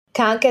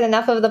Can't get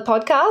enough of the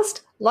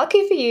podcast?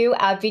 Lucky for you,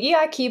 our Video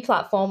IQ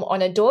platform on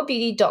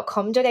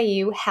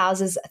adorebeauty.com.au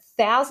houses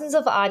thousands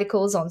of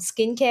articles on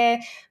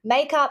skincare,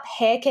 makeup,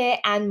 hair care,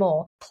 and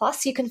more.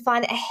 Plus, you can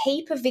find a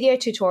heap of video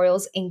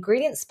tutorials,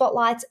 ingredient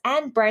spotlights,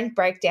 and brand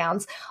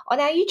breakdowns on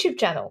our YouTube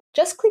channel.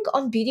 Just click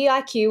on Beauty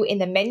IQ in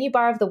the menu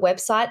bar of the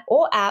website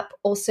or app,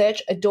 or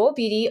search Adore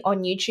Beauty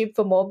on YouTube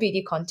for more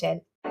beauty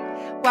content.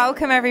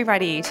 Welcome,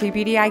 everybody, to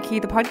Beauty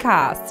IQ, the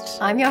podcast.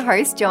 I'm your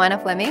host, Joanna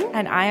Fleming.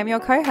 And I am your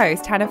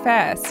co-host, Hannah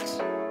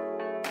First.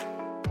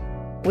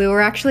 We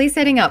were actually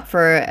setting up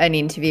for an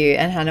interview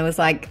and Hannah was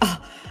like, oh,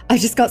 I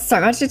just got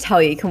so much to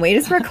tell you. Can we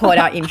just record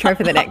our intro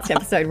for the next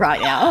episode right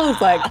now? I was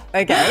like,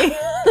 okay,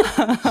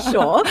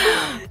 sure.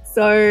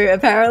 So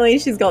apparently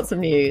she's got some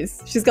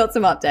news. She's got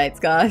some updates,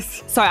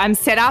 guys. So I'm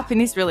set up in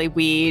this really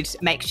weird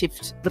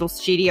makeshift little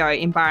studio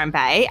in Byron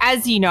Bay.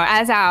 As you know,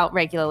 as our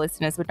regular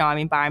listeners would know, I'm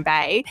in Byron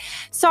Bay.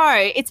 So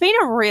it's been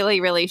a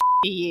really, really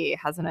shitty year,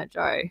 hasn't it,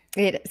 Jo?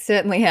 It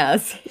certainly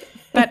has.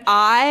 But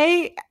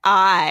I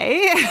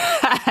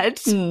had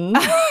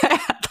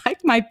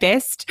like my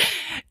best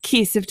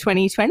kiss of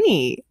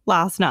 2020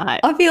 last night.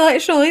 I feel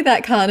like surely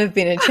that can't have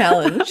been a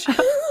challenge.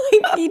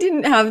 You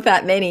didn't have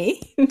that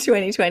many in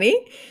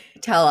 2020.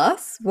 Tell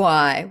us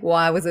why.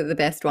 Why was it the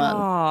best one?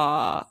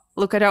 Oh,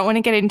 look, I don't want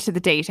to get into the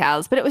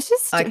details, but it was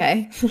just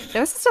okay.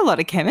 There was just a lot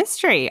of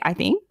chemistry, I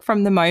think,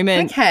 from the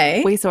moment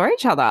we saw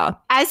each other.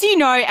 As you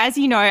know,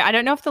 I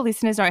don't know if the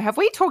listeners know, have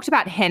we talked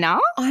about henna?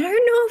 I don't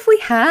know if we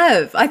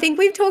have. I think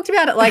we've talked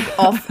about it like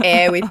off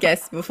air with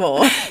guests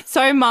before.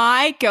 So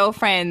my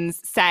girlfriends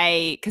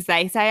say, because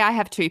they say I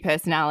have two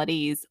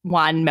personalities,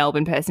 one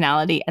Melbourne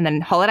personality and then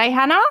Holiday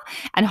Hannah,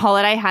 and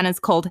Holiday Hannah's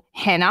called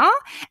Henna.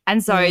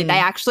 And so they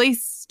actually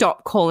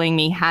stop calling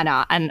me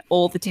Hannah, and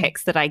all the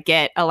texts that I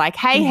get are like,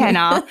 hey,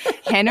 Hannah.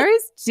 Hannah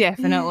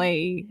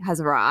definitely has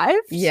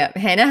arrived. Yeah,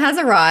 Hannah has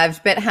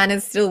arrived, but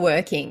Hannah's still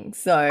working.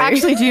 So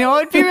actually, do you know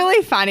what would be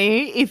really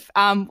funny if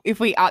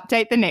we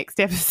update the next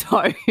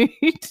episode?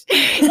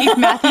 If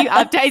Matthew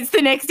updates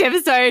the next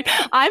episode,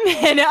 I'm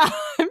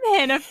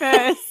Hannah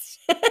First.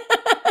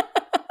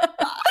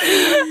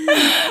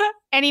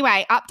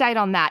 Anyway, update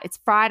on that. It's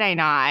Friday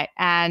night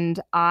and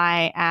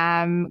I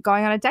am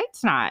going on a date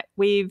tonight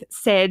with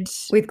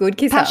good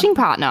kisser, patching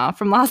partner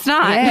from last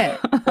night. Yeah,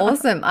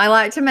 awesome. I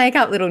like to make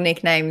up little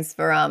nicknames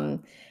for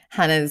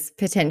Hannah's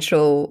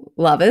potential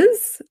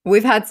lovers.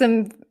 We've had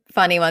some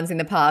funny ones in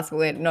the past, but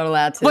we're not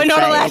allowed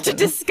to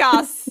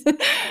discuss.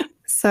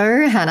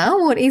 So, Hannah,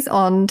 what is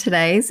on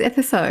today's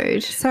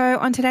episode? So,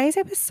 on today's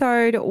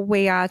episode,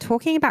 we are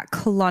talking about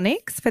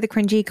colonics for the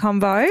cringy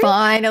convo.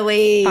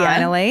 Finally.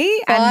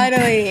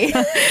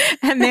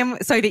 And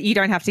then, so that you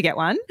don't have to get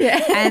one.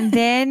 Yeah. And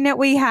then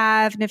we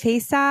have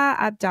Nafisa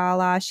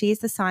Abdallah. She is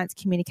the Science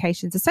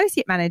Communications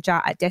Associate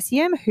Manager at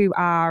Decium,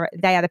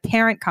 they are the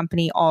parent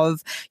company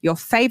of your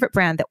favourite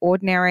brand, The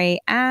Ordinary,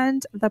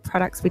 and the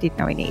products we didn't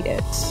know we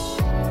needed.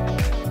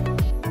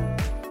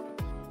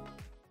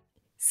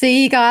 So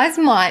you guys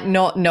might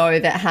not know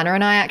that Hannah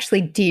and I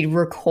actually did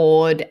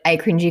record a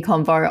cringy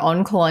convo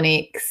on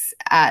colonics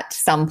at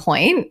some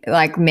point,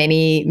 like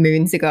many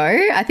moons ago.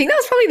 I think that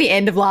was probably the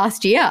end of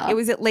last year. It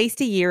was at least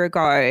a year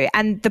ago.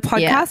 And the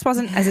podcast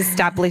wasn't as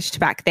established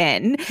back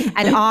then.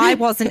 And I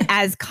wasn't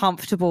as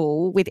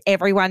comfortable with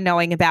everyone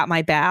knowing about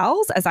my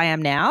bowels as I am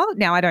now.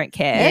 Now I don't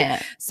care.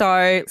 Yeah.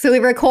 So we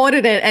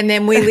recorded it and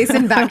then we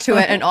listened back to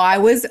it and I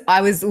was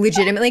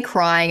legitimately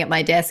crying at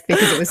my desk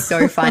because it was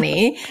so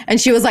funny.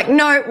 And she was like,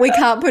 no, we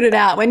can't put it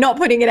out. We're not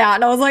putting it out.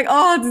 And I was like,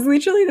 oh, this is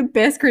literally the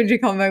best cringy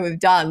convo we've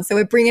done. So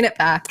we're bringing it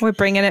back. We're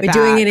doing it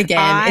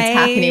again. It's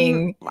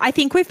happening. I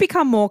think we've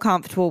become more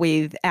comfortable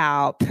with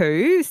our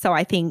poo. So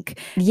I think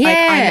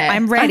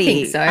I'm ready. I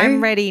think so.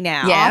 I'm ready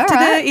now. Yeah, after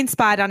the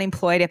Inspired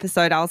Unemployed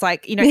episode, I was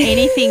like,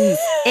 anything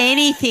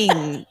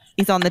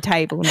is on the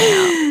table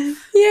now.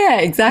 Yeah,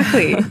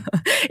 exactly.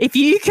 If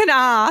you can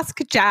ask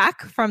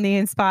Jack from the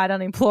Inspired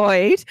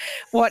Unemployed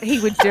what he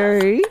would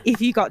do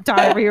if you got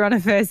diarrhea on a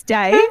first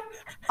date,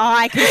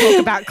 I can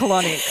talk about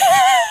colonics.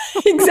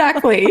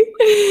 Exactly.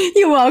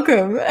 You're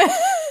welcome.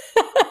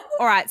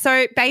 All right.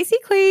 So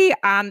basically,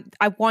 I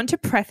want to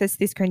preface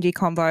this cringy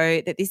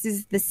convo that this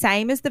is the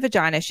same as the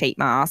vagina sheet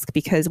mask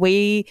because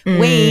we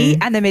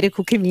and the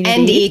medical community.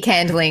 And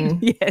e-candling.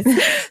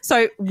 Yes.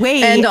 So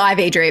and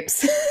IV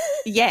drips.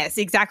 Yes,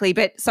 exactly.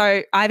 But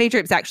so IV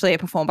drips actually are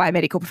performed by a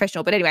medical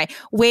professional. But anyway,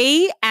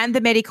 we and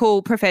the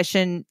medical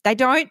profession, they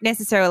don't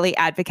necessarily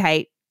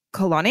advocate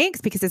colonics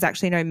because there's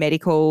actually no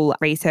medical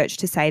research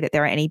to say that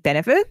there are any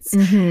benefits.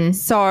 Mm-hmm.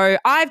 So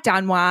I've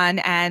done one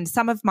and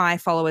some of my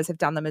followers have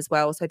done them as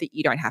well so that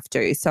you don't have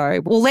to.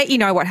 So we'll let you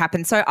know what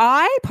happens. So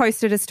I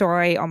posted a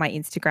story on my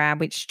Instagram,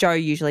 which Jo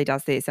usually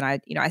does this. And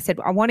I said,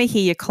 I want to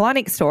hear your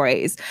colonic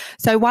stories.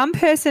 So one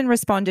person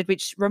responded,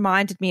 which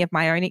reminded me of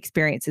my own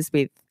experiences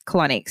with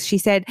colonics. She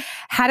said,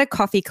 had a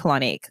coffee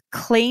colonic,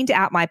 cleaned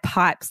out my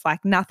pipes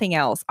like nothing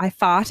else. I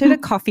farted a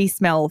coffee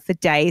smell for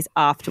days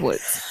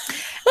afterwards.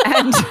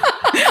 And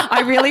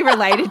I really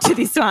related to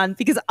this one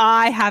because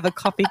I have a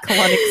coffee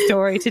colonic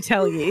story to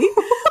tell you.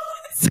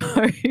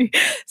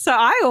 So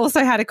I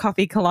also had a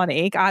coffee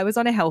colonic. I was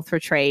on a health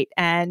retreat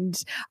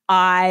and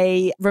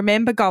I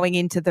remember going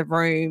into the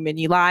room and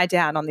you lie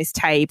down on this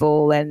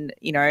table and,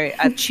 you know,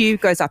 a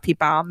tube goes up your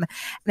bum and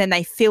then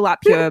they fill up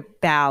your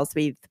bowels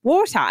with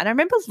water. And I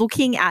remember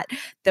looking at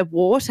the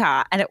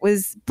water and it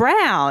was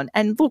brown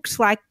and looked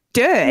like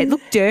dirt. It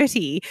looked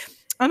dirty.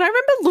 And I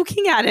remember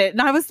looking at it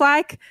and I was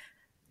like,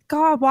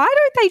 God, why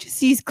don't they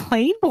just use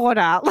clean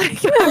water?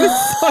 Like, I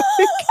was so...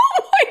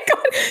 Oh my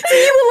God. So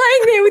you were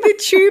laying there with a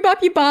tube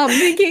up your bum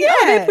thinking,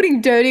 oh, they're putting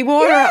dirty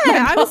water up my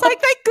bum. I was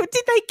like, did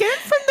they get it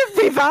from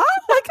the river?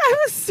 Like, I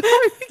was so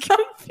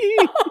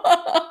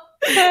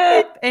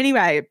confused.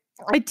 Anyway,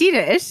 I did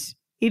it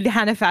in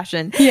Hannah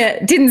fashion.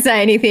 Yeah, didn't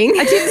say anything.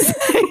 I didn't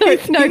say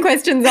anything. No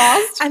questions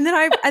asked. And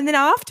then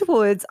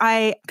afterwards,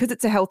 because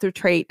it's a health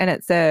retreat and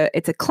it's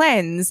a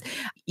cleanse,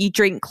 you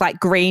drink like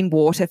green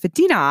water for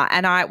dinner.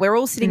 And we're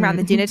all sitting around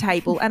the dinner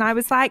table, and I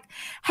was like,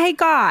 "Hey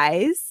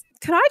guys,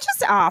 can I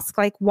just ask,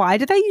 like, why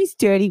do they use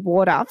dirty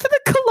water for the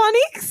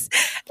colonics?"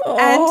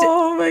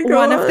 Oh my God.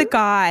 One of the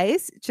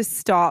guys just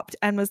stopped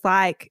and was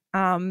like,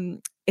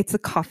 "It's a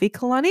coffee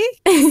colonic,"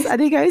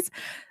 and he goes,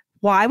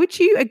 "Why would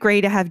you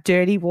agree to have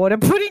dirty water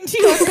put into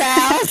your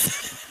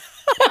bowels?"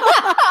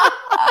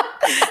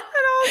 And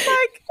I was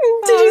like,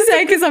 did you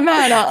say because I'm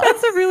Hannah?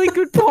 That's a really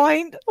good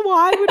point.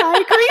 Why would I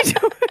agree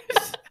to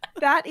it?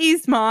 That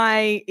is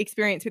my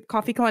experience with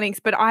coffee colonics.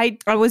 But I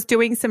was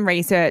doing some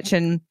research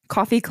and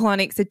coffee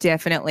colonics are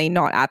definitely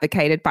not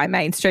advocated by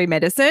mainstream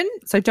medicine.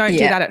 So don't do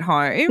that at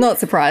home. Not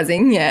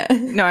surprising, yeah.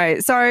 No.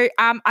 So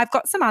I've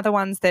got some other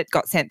ones that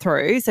got sent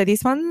through. So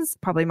this one's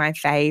probably my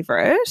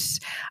favourite.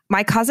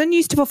 My cousin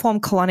used to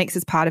perform colonics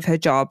as part of her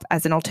job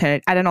as at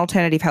an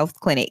alternative health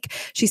clinic.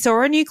 She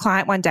saw a new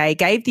client one day,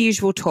 gave the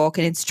usual talk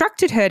and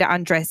instructed her to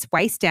undress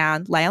waist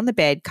down, lay on the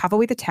bed, cover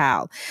with a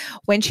towel.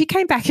 When she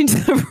came back into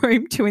the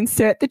room to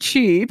insert the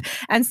tube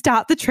and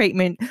start the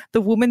treatment,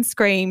 the woman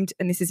screamed,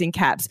 and this is in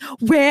caps,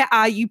 "Where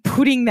are you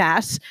putting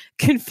that?"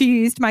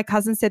 Confused, my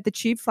cousin said the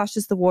tube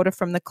flushes the water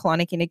from the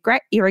colonic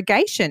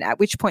irrigation, at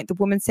which point the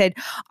woman said,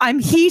 "I'm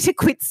here to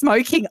quit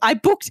smoking. I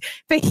booked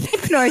for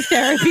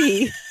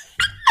hypnotherapy."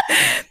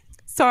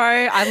 So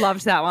I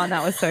loved that one.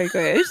 That was so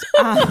good.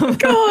 Oh,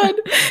 God.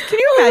 Can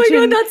you imagine? Oh,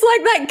 my God. That's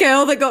like that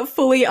girl that got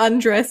fully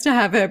undressed to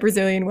have her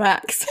Brazilian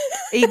wax.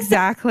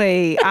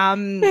 Exactly.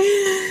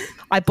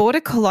 I bought a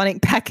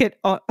colonic packet.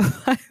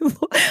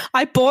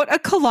 I bought a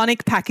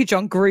colonic package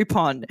on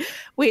Groupon,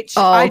 which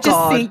I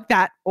just think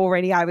that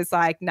already I was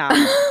like, nah.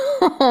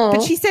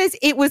 But she says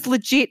it was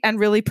legit and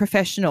really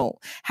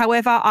professional.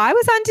 However, I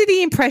was under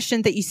the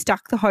impression that you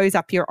stuck the hose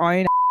up your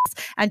own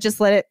and just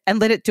let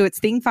it do its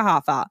thing for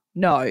half hour.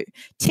 No.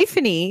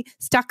 Tiffany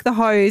stuck the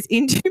hose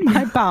into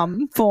my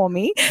bum for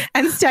me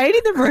and stayed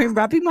in the room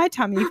rubbing my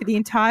tummy for the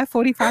entire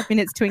 45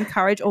 minutes to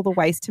encourage all the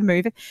waste to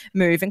move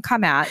and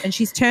come out. And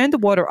she's turned the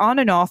water on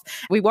and off.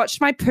 We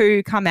watched my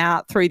poo come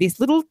out through this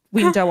little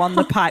window on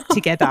the pipe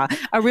together.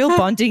 A real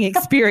bonding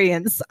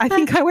experience. I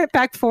think I went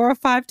back 4 or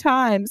 5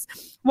 times.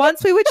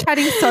 Once we were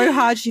chatting so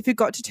hard, she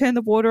forgot to turn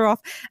the water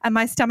off and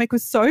my stomach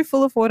was so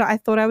full of water, I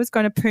thought I was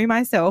going to poo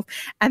myself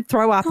and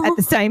throw up at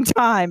the same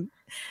time.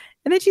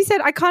 And then she said,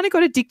 I kind of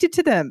got addicted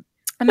to them.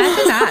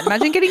 Imagine that.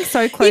 Imagine getting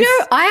so close. You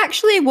know, I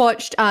actually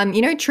watched,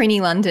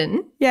 Trini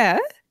London. Yeah.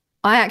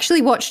 I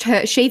actually watched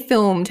her. She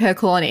filmed her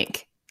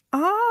colonic.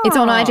 Oh. It's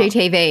on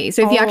IGTV.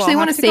 So if you actually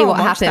want to see what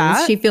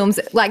happens, she films,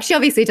 like, she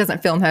obviously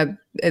doesn't film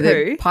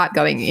the pipe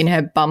going in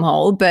her bum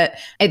hole, but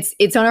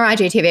it's on her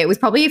IGTV. It was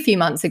probably a few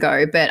months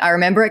ago, but I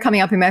remember it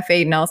coming up in my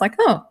feed and I was like,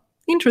 oh,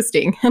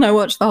 interesting. And I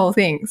watched the whole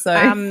thing. So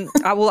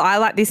I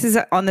like, this is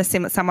on the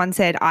sim. Someone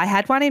said, I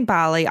had one in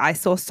Bali. I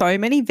saw so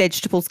many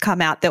vegetables come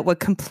out that were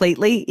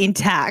completely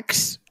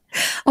intact.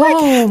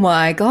 Oh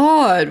my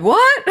God.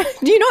 What?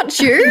 Do you not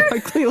chew? No,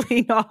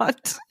 clearly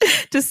not.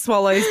 Just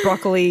swallows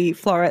broccoli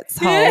florets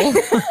whole.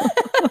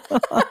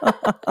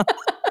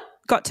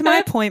 Got to my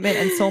appointment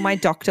and saw my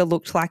doctor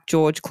looked like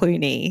George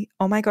Clooney.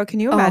 Oh my God, can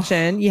you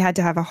imagine? You had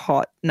to have a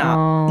hot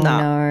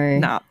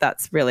no,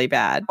 that's really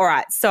bad. All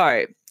right,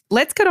 so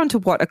let's get on to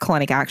what a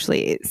colonic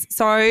actually is.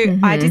 So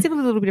I did a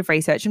little bit of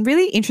research and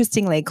really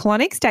interestingly,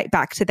 colonics date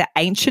back to the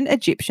ancient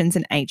Egyptians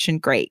and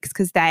ancient Greeks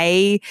because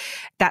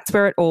that's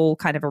where it all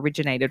kind of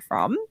originated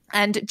from.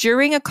 And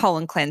during a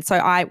colon cleanse,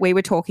 so we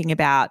were talking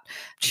about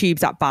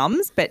tubes up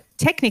bums, but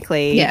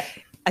technically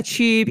a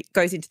tube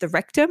goes into the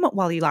rectum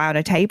while you lie on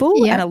a table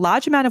and a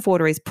large amount of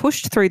water is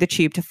pushed through the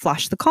tube to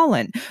flush the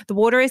colon. The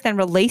water is then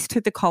released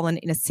through the colon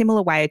in a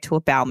similar way to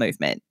a bowel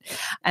movement.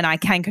 And I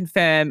can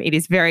confirm it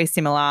is very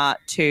similar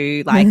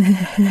to like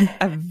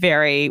a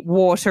very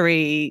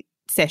watery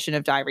session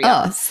of diarrhea.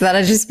 Oh, so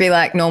that'd just be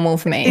like normal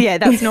for me. Yeah,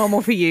 that's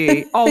normal for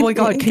you. Oh my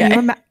God,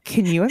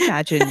 can you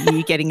imagine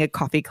you getting a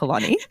coffee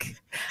colonic?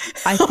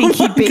 I think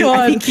you'd be. God,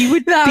 I think you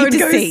would. That be would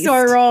deceased.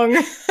 go so wrong.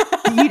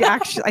 You'd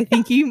actually.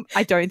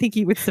 I don't think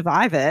you would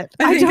survive it.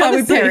 I think I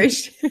would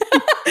perish.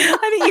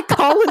 I think your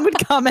colon would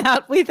come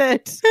out with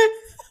it.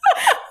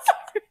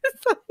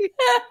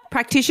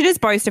 Practitioners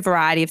boast a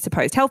variety of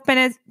supposed health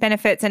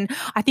benefits. And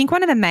I think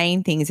one of the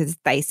main things is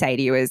they say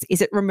to you is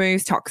it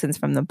removes toxins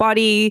from the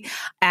body.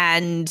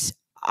 And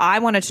I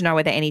wanted to know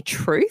were there any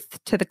truth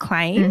to the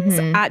claims.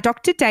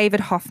 Dr. David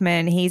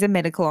Hoffman, he's a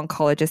medical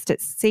oncologist at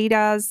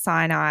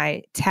Cedars-Sinai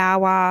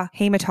Tower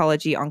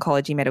Hematology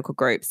Oncology Medical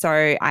Group.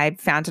 So I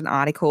found an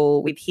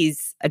article with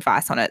his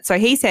advice on it. So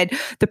he said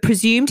the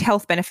presumed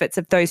health benefits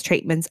of those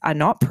treatments are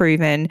not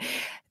proven.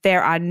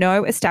 There are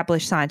no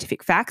established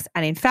scientific facts.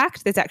 And in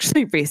fact, there's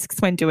actually risks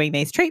when doing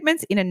these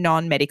treatments in a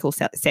non-medical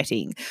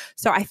setting.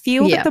 So I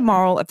feel that the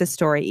moral of the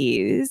story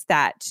is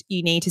that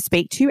you need to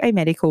speak to a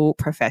medical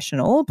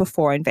professional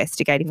before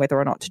investigating whether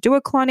or not to do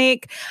a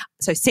colonic.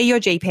 So see your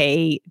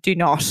GP. Do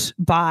not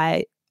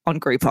buy on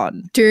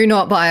Groupon. Do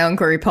not buy on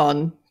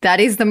Groupon. That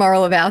is the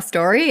moral of our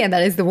story, and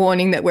that is the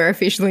warning that we're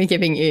officially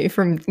giving you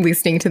from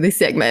listening to this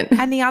segment.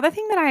 And the other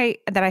thing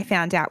that I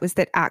found out was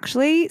that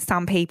actually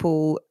some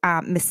people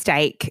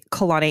mistake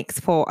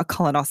colonics for a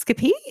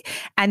colonoscopy,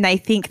 and they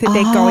think that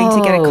they're going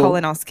to get a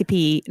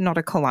colonoscopy, not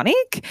a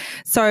colonic.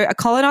 So a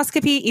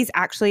colonoscopy is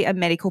actually a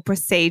medical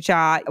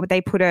procedure. They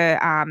put a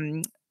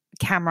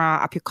camera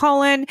up your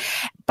colon,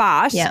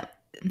 but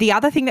the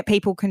other thing that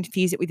people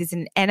confuse it with is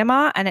an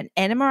enema. And an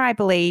enema, I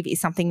believe, is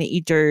something that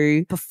you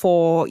do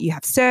before you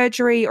have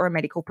surgery or a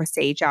medical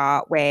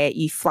procedure where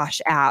you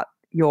flush out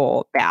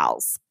your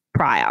bowels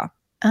prior.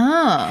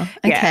 Oh,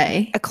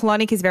 okay. Yeah. A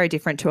colonic is very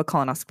different to a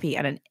colonoscopy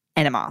and an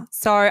enema.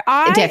 So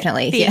I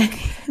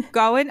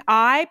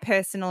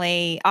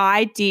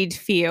did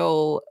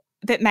feel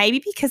that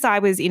maybe because I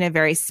was in a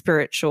very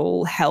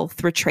spiritual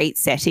health retreat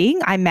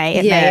setting, it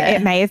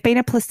may have been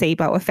a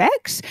placebo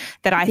effect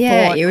that I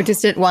thought. You were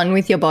just at one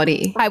with your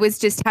body. I was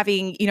just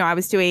having, I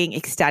was doing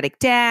ecstatic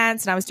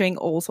dance and I was doing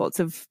all sorts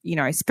of,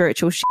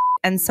 spiritual shit.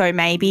 And so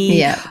maybe.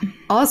 Yeah.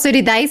 Oh, so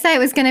did they say it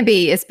was going to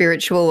be a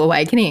spiritual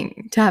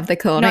awakening to have the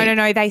colonic?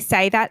 No. They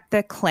say that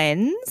the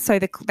cleanse. So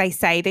they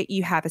say that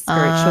you have a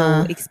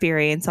spiritual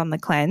experience on the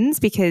cleanse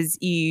because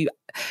you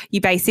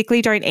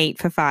basically don't eat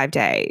for 5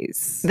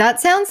 days. That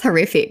sounds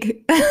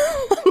horrific.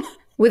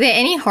 Were there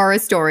any horror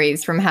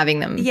stories from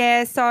having them?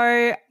 Yeah,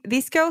 so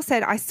this girl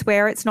said, I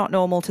swear it's not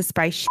normal to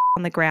spray shit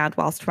on the ground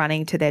whilst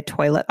running to their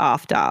toilet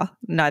after.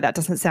 No, that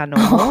doesn't sound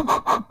normal.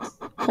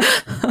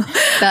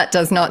 That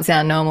does not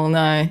sound normal,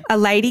 no. A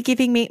lady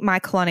giving me my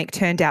colonic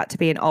turned out to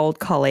be an old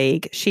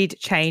colleague. She'd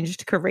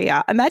changed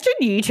career. Imagine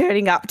you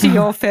turning up to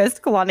your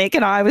first colonic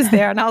and I was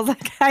there and I was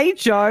like, hey,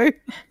 Joe. If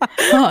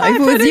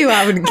it was you,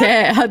 I wouldn't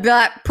care. I'd be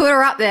like, put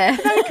her up there.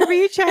 No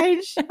career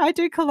change. I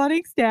do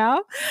colonics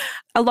now.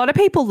 A lot of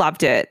people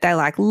loved it. They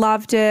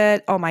loved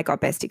it. Oh my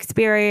God, best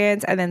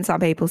experience. And then some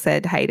people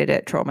said hated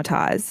it,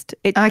 traumatized.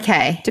 It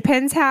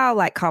depends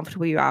how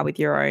comfortable you are with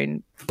your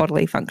own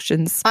bodily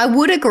functions. I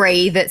would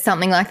agree that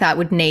something like that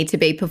would need to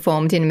be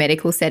performed in a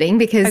medical setting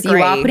because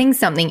you are putting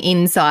something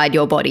inside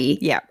your body.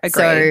 Yeah,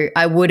 agree. So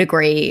I would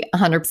agree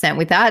 100%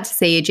 with that.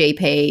 See your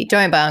GP,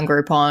 don't buy on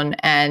Groupon,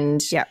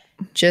 and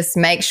just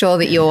make sure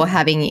that you're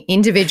having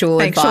individual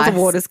advice. Make sure the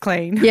water's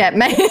clean. Yeah.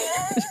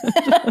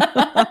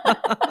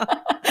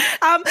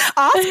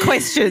 Ask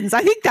questions.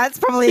 I think that's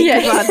probably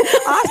a good one.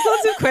 Ask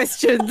lots of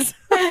questions.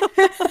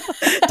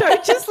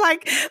 Don't just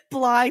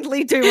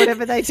blindly do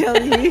whatever they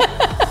tell you.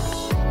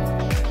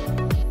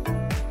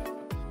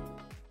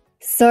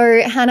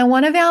 So, Hannah,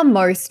 one of our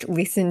most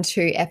listened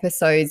to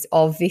episodes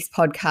of this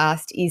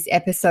podcast is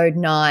episode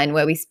 9,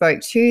 where we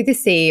spoke to the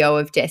CEO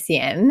of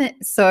Deciem.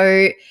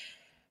 So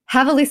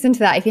have a listen to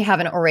that if you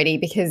haven't already,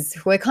 because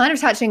we're kind of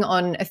touching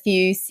on a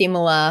few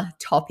similar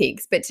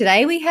topics. But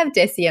today we have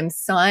Deciem's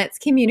Science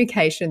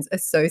Communications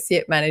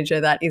Associate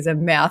Manager, that is a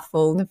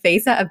mouthful,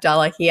 Nafisa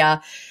Abdallah, here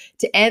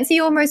to answer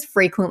your most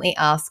frequently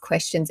asked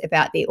questions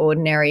about The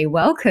Ordinary.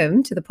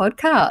 Welcome to the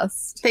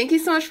podcast. Thank you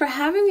so much for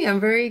having me. I'm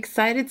very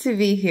excited to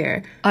be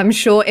here. I'm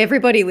sure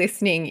everybody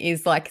listening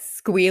is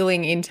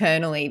squealing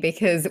internally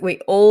because we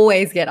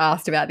always get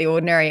asked about The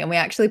Ordinary, and we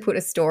actually put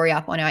a story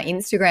up on our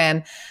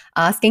Instagram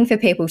asking for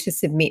people to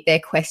submit their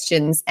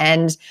questions.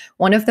 And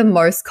one of the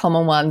most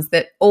common ones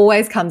that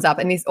always comes up,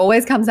 and this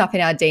always comes up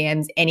in our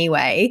DMs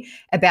anyway,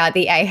 about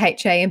the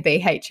AHA and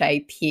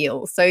BHA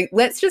peel. So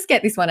let's just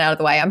get this one out of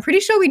the way. I'm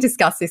pretty sure we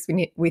discussed this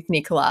with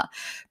Nicola,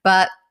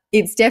 but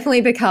it's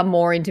definitely become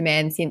more in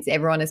demand since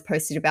everyone has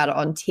posted about it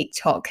on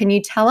TikTok. Can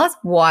you tell us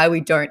why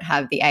we don't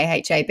have the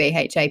AHA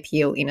BHA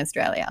peel in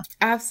Australia?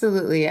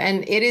 Absolutely.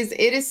 And it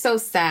is so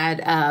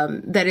sad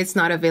that it's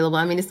not available.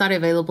 I mean, it's not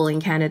available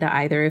in Canada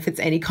either, if it's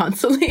any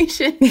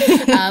consolation.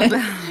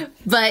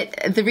 But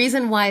the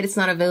reason why it's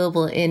not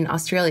available in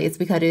Australia is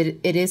because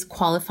it is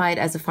qualified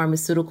as a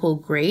pharmaceutical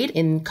grade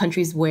in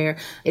countries where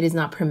it is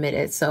not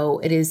permitted. So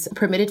it is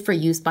permitted for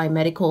use by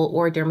medical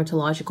or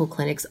dermatological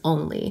clinics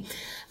only.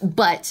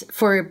 But But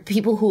for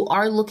people who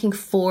are looking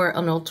for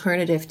an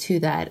alternative to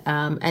that,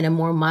 and a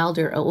more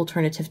milder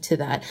alternative to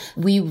that,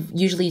 we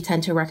usually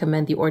tend to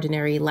recommend the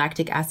Ordinary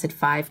Lactic Acid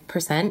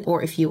 5%.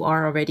 Or if you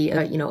are already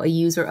a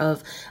user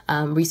of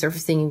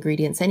resurfacing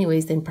ingredients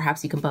anyways, then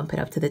perhaps you can bump it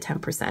up to the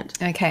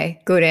 10%. Okay,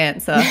 good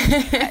answer.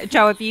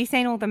 Jo, have you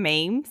seen all the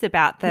memes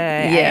about the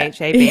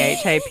AHA,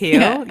 BHA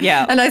peel?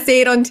 Yeah. And I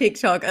see it on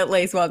TikTok at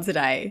least once a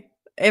day.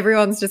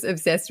 Everyone's just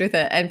obsessed with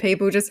it and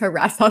people just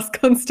harass us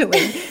constantly.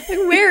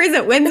 Like, where is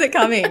it? When's it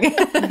coming?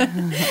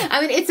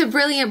 I mean, it's a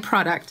brilliant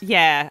product.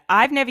 Yeah,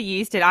 I've never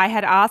used it. I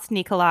had asked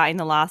Nicola in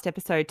the last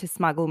episode to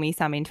smuggle me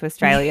some into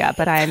Australia,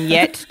 but I am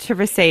yet to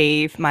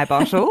receive my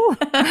bottle.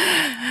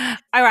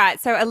 All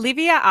right, so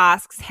Olivia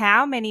asks,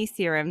 how many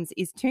serums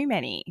is too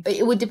many?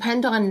 It would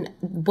depend on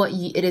what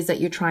it is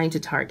that you're trying to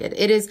target.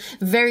 It is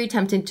very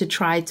tempting to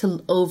try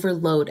to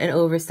overload and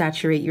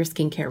oversaturate your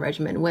skincare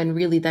regimen when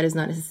really that is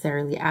not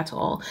necessarily at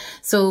all.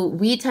 So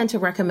we tend to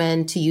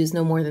recommend to use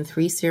no more than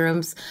 3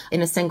 serums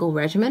in a single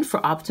regimen for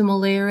optimal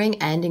layering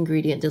and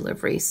ingredient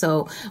delivery.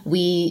 So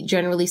we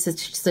generally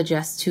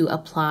suggest to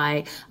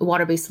apply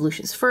water-based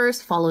solutions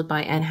first, followed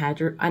by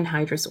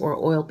anhydrous or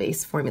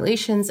oil-based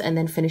formulations, and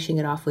then finishing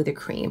it off with a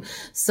cream.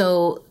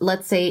 So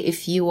let's say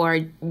if you are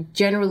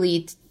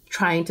generally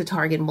trying to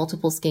target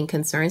multiple skin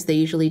concerns, they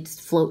usually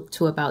float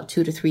to about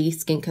 2 to 3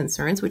 skin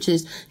concerns, which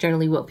is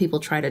generally what people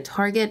try to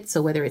target.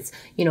 So whether it's,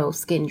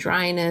 skin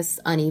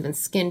dryness, uneven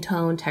skin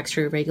tone,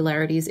 texture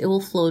irregularities, it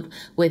will float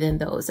within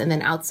those. And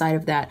then outside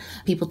of that,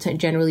 people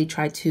generally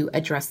try to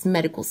address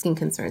medical skin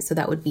concerns. So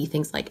that would be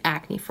things like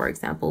acne, for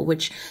example,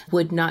 which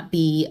would not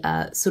be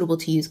suitable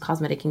to use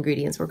cosmetic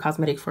ingredients or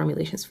cosmetic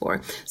formulations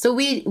for. So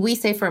we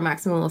say for a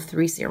maximum of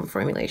 3 serum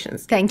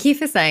formulations. Thank you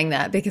for saying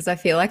that, because I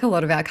feel like a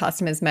lot of our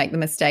customers make the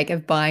mistake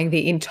of buying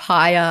the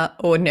entire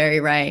Ordinary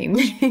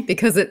range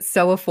because it's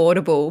so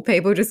affordable.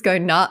 People just go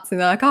nuts and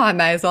they're like, oh, I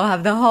may as well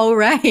have the whole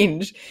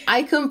range.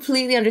 I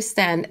completely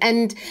understand.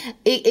 And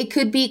it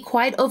could be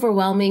quite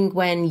overwhelming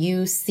when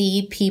you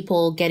see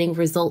people getting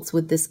results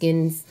with the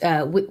skins,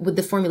 with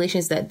the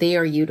formulations that they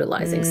are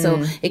utilizing.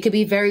 So it could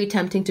be very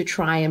tempting to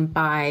try and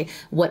buy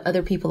what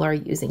other people are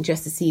using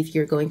just to see if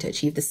you're going to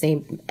achieve the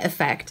same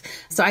effect.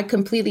 So I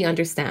completely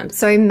understand.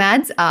 So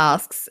Mads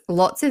asks,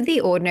 lots of the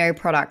Ordinary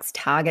products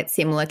target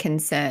similar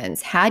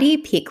concerns. How do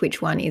you pick which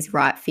one is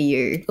right for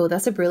you? Oh,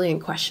 that's a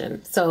brilliant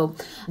question. So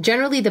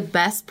generally the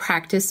best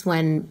practice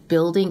when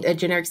building a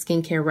generic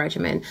skincare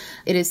regimen,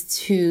 it is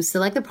to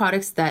select the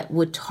products that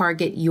would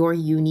target your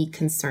unique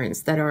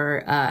concerns that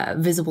are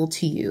visible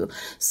to you.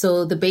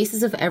 So the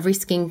basis of every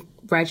skin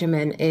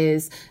regimen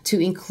is to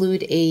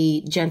include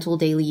a gentle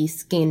daily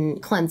skin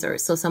cleanser.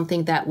 So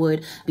something that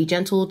would be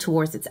gentle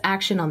towards its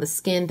action on the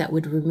skin, that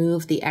would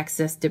remove the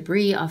excess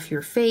debris off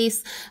your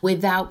face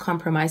without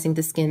compromising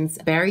the skin's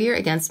barrier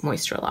against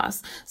moisture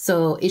loss.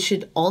 So it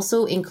should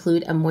also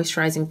include a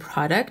moisturizing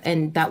product,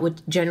 and that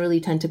would generally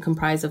tend to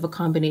comprise of a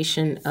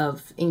combination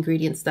of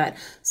ingredients that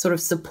sort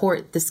of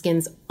support the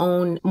skin's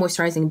own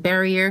moisturizing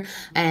barrier.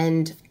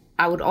 And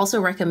I would also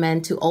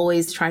recommend to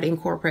always try to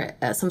incorporate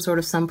some sort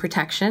of sun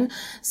protection.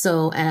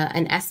 So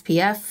an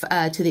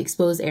SPF to the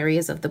exposed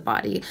areas of the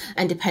body.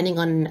 And depending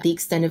on the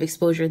extent of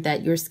exposure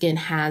that your skin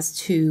has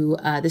to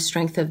the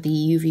strength of the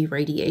UV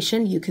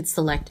radiation, you could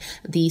select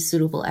the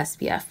suitable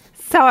SPF.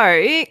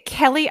 So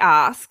Kelly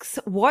asks,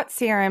 what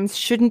serums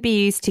shouldn't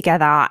be used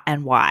together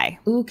and why?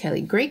 Ooh,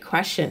 Kelly, great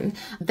question.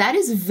 That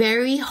is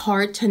very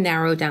hard to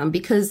narrow down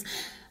because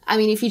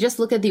if you just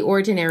look at The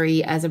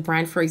Ordinary as a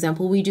brand, for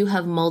example, we do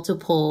have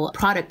multiple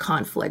product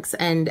conflicts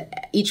and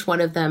each one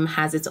of them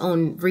has its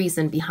own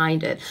reason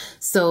behind it.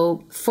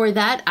 So for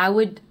that, I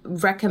would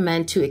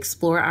recommend to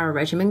explore our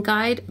regimen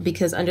guide,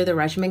 because under the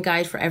regimen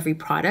guide for every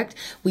product,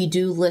 we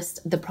do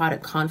list the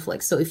product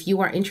conflicts. So if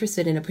you are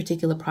interested in a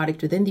particular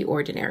product within The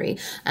Ordinary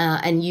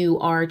and you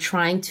are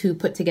trying to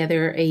put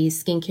together a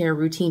skincare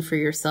routine for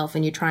yourself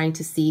and you're trying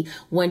to see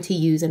when to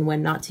use and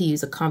when not to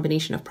use a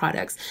combination of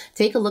products,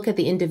 take a look at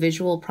the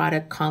individual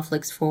product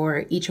conflicts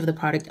for each of the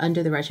product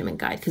under the regimen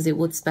guide, because it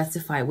would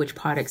specify which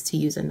products to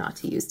use and not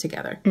to use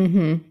together.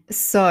 Mm-hmm.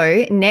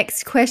 So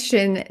next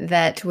question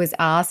that was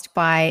asked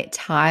by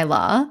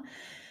Tyler,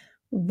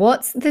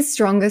 what's the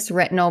strongest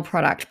retinol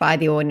product by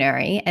The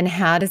Ordinary and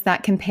how does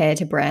that compare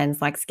to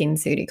brands like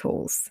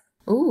SkinCeuticals?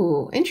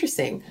 Ooh,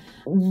 interesting.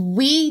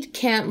 We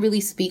can't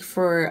really speak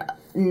for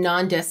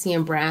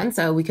non-Deciem brands.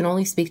 We can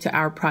only speak to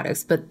our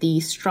products, but the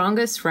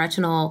strongest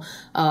retinol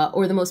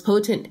or the most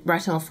potent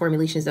retinol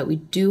formulations that we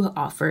do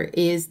offer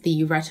is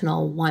the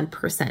retinol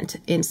 1%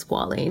 in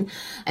squalane.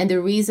 And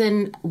the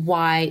reason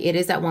why it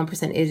is at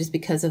 1% is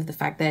because of the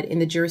fact that in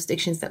the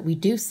jurisdictions that we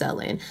do sell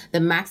in, the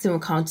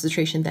maximum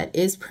concentration that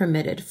is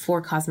permitted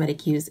for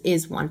cosmetic use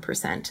is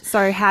 1%.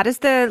 So how does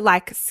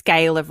the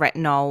scale of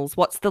retinols,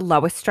 what's the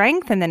lowest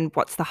strength and then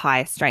what's the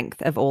highest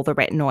strength of all the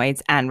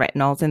retinoids and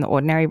retinols in The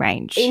Ordinary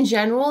range? In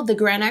general, the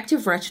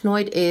Gram-Activ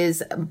retinoid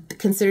is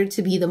considered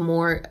to be the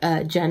more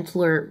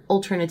gentler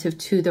alternative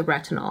to the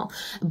retinol.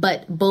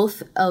 But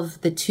both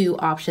of the two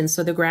options,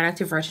 so the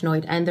Gram-Activ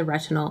retinoid and the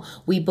retinol,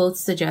 we both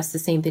suggest the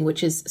same thing,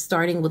 which is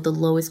starting with the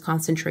lowest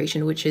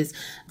concentration, which is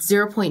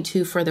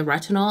 0.2 for the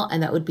retinol,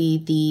 and that would be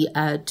the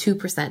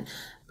 2%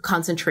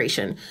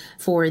 concentration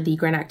for the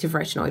Gram-Activ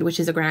retinoid,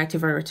 which is a Gram-Activ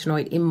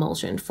retinoid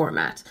emulsion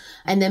format,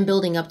 and then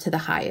building up to the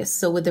highest.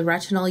 So with the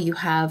retinol, you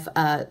have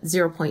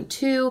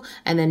 0.2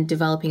 and then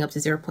developing up to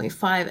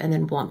 0.5 and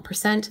then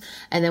 1%.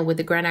 And then with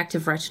the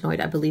Gram-Activ retinoid,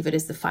 I believe it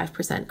is the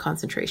 5%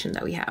 concentration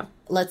that we have.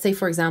 Let's say,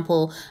 for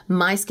example,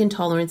 my skin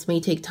tolerance may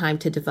take time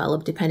to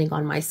develop depending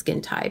on my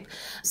skin type.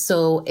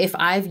 So if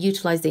I've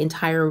utilized the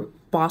entire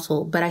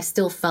bottle, but I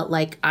still felt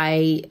like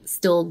I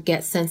still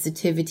get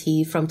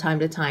sensitivity from time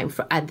to time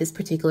at this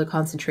particular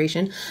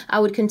concentration, I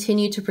would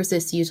continue to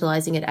persist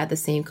utilizing it at the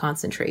same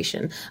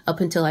concentration up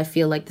until I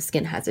feel like the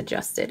skin has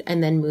adjusted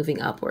and then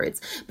moving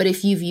upwards. But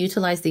if you've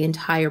utilized the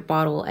entire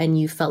bottle and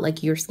you felt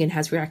like your skin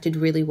has reacted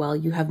really well,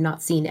 you have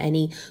not seen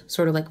any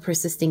sort of like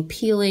persisting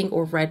peeling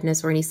or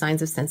redness or any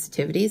signs of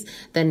sensitivities,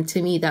 then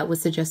to me that would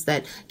suggest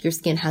that your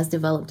skin has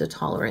developed a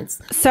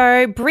tolerance.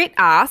 So Britt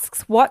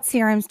asks, what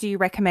serums do you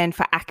recommend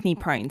for acne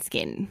prone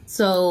skin?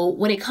 So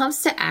when it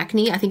comes to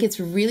acne, I think it's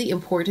really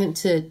important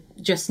to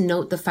just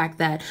note the fact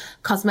that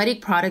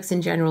cosmetic products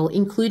in general,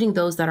 including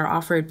those that are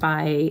offered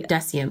by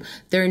Deciem,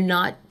 they're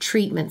not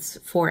treatments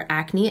for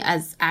acne,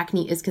 as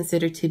acne is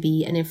considered to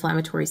be an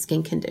inflammatory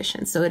skin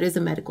condition. So it is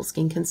a medical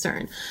skin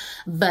concern.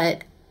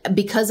 But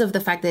because of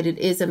the fact that it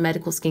is a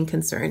medical skin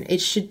concern, it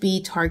should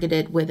be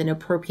targeted with an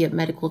appropriate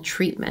medical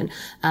treatment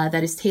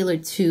that is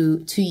tailored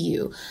to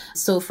you.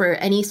 So for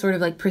any sort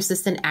of like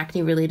persistent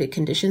acne related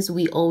conditions,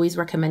 we always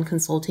recommend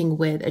consulting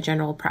with a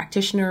general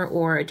practitioner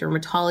or a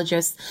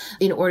dermatologist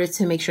in order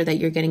to make sure that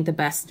you're getting the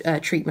best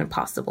treatment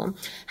possible.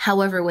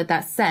 However, with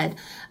that said,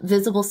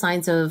 visible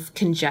signs of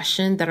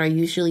congestion that are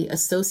usually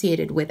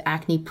associated with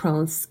acne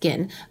prone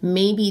skin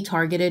may be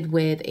targeted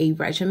with a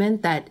regimen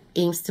that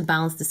aims to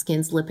balance the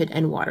skin's lipid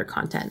and water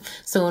content.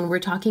 So when we're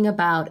talking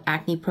about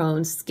acne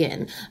prone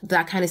skin,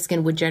 that kind of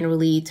skin would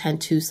generally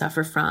tend to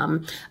suffer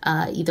from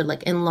either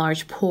like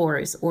enlarged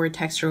pores or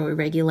textural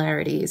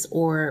irregularities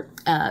or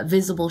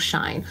visible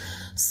shine.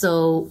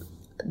 So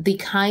the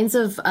kinds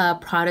of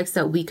products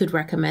that we could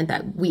recommend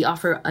that we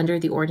offer under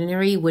The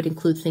Ordinary would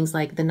include things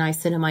like the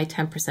niacinamide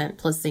 10%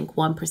 plus zinc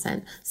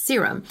 1%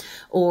 serum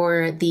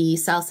or the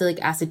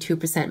salicylic acid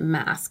 2%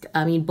 mask.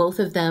 I mean, both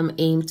of them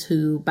aim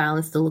to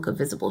balance the look of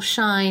visible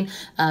shine,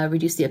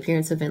 reduce the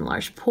appearance of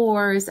enlarged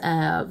pores,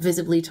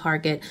 visibly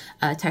target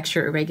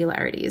texture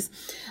irregularities.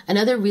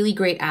 Another really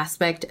great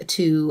aspect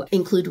to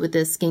include with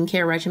this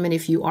skincare regimen,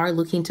 if you are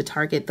looking to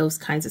target those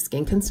kinds of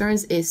skin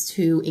concerns, is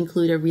to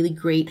include a really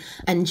great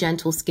and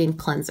gentle skin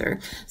cleanser.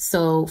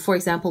 So for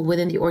example,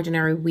 within The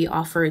Ordinary, we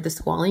offer the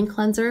Squalene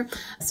cleanser.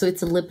 So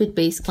it's a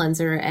lipid-based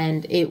cleanser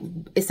and it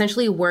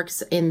essentially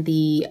works in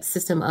the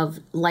system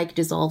of like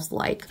dissolves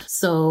like.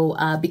 So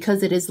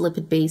because it is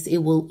lipid-based,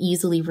 it will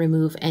easily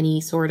remove any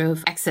sort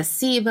of excess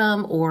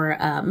sebum or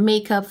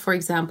makeup, for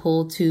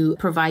example, to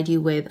provide you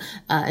with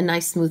a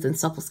nice, smooth and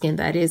supple skin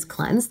that is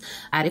cleansed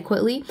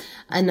adequately.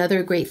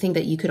 Another great thing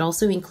that you could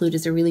also include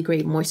is a really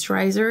great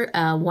moisturizer,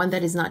 one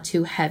that is not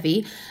too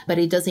heavy, but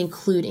it does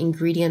include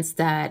ingredients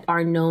that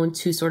are known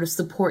to sort of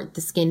support the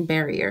skin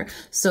barrier.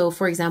 So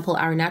for example,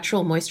 our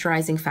natural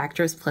moisturizing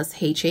factors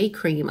plus HA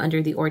cream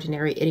under The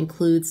Ordinary, it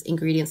includes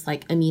ingredients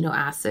like amino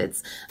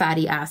acids,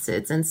 fatty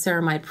acids, and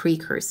ceramide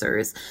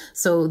precursors.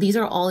 So these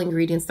are all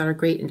ingredients that are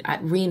great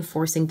at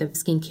reinforcing the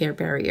skincare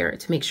barrier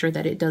to make sure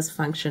that it does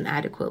function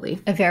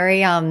adequately. A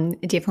very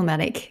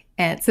diplomatic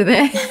answer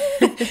there.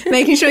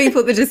 Making sure you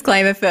put the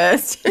disclaimer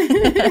first.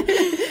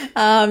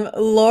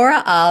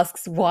 Laura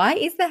asks, why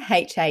is the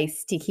HA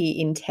sticky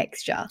in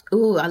texture?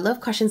 Ooh, I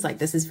love questions like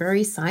this. It's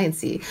very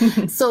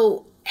sciencey.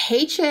 So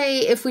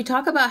HA, if we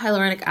talk about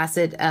hyaluronic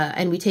acid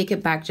and we take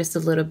it back just a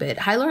little bit,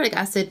 hyaluronic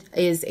acid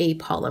is a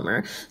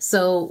polymer.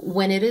 So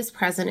when it is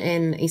present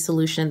in a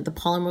solution, the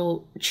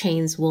polymer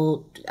chains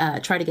will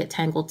try to get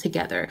tangled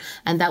together,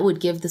 and that would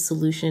give the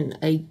solution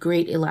a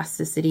great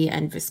elasticity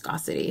and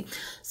viscosity.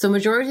 So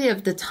majority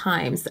of the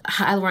times,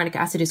 hyaluronic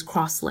acid is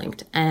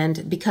cross-linked,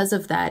 and because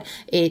of that,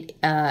 it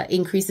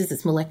increases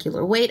its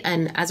molecular weight,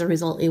 and as a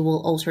result, it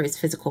will alter its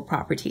physical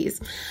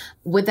properties.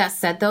 With that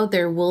said, though,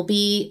 there will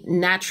be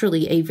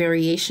naturally a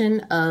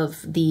variation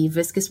of the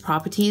viscous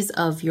properties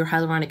of your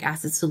hyaluronic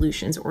acid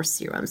solutions or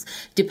serums,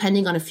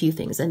 depending on a few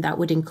things. And that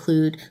would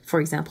include, for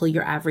example,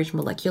 your average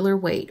molecular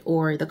weight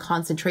or the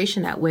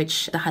concentration at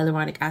which the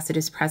hyaluronic acid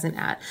is present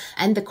at,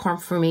 and the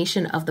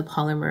conformation of the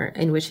polymer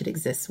in which it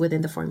exists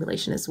within the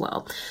formulation as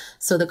well.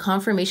 So the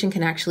conformation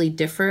can actually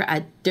differ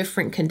at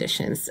different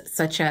conditions,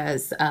 such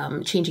as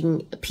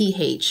changing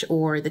pH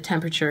or the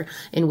temperature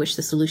in which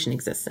the solution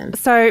exists in.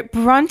 So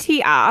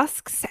Bronte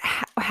asks,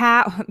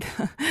 how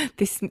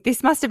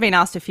this must have been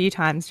asked a few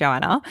times,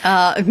 Joanna.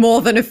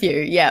 More than a few,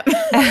 yep.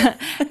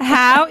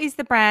 How is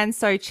the brand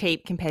so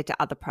cheap compared to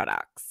other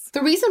products?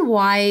 The reason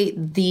why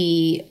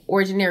The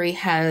Ordinary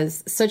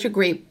has such a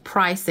great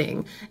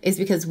pricing is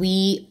because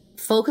we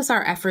focus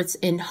our efforts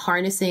in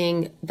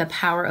harnessing the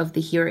power of the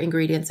hero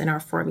ingredients in our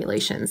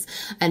formulations.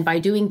 And by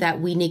doing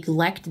that, we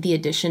neglect the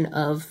addition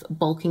of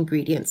bulk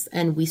ingredients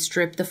and we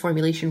strip the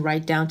formulation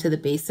right down to the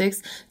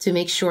basics to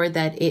make sure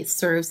that it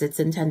serves its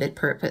intended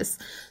purpose.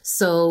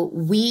 So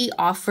we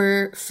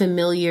offer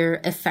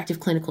familiar, effective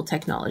clinical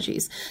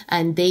technologies,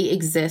 and they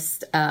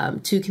exist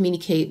to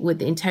communicate with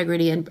the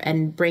integrity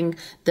and bring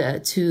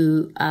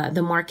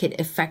the market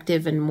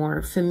effective and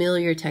more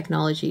familiar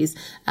technologies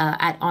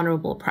at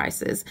honorable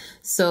prices.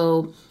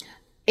 So,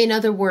 in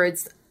other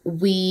words,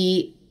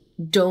 we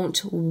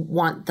don't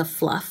want the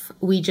fluff.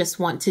 We just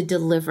want to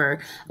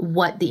deliver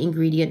what the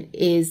ingredient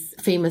is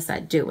famous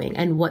at doing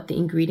and what the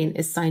ingredient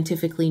is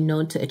scientifically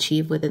known to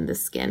achieve within the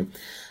skin.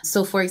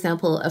 So, for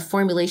example, a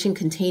formulation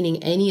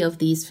containing any of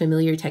these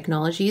familiar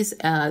technologies,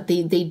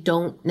 they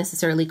don't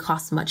necessarily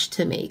cost much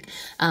to make.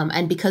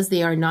 And because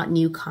they are not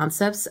new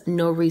concepts,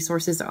 no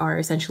resources are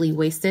essentially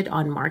wasted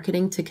on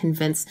marketing to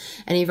convince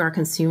any of our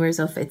consumers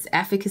of its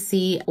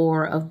efficacy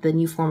or of the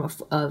new form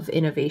of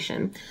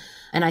innovation.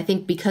 And I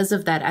think because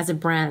of that, as a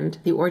brand,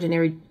 The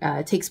Ordinary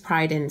takes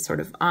pride in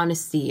sort of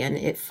honesty, and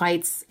it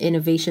fights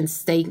innovation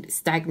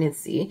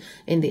stagnancy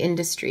in the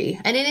industry.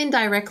 And it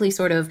indirectly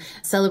sort of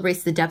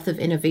celebrates the depth of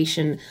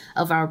innovation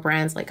of our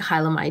brands like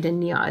Hylamide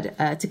and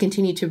Niod to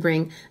continue to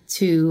bring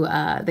to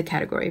the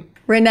category.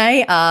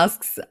 Renee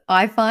asks,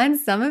 I find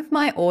some of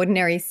my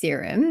Ordinary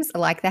serums,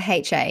 like the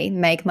HA,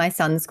 make my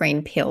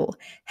sunscreen pill.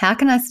 How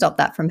can I stop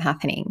that from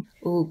happening?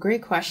 Oh,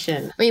 great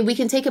question. I mean, we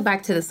can take it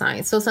back to the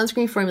science. So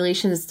sunscreen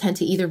formulations tend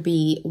to either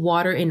be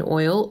water in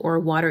oil or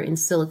water in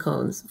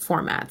silicones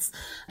formats,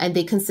 and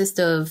they consist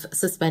of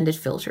suspended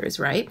filters,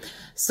 right?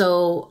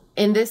 So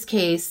in this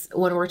case,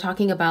 when we're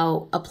talking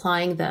about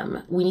applying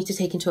them, we need to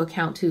take into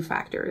account two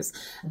factors: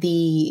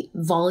 the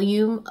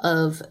volume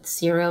of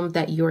serum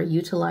that you're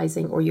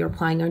utilizing or you're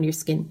applying on your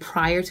skin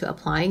prior to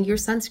applying your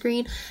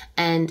sunscreen,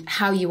 and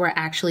how you are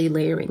actually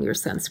layering your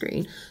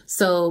sunscreen.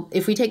 So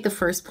if we take the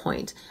first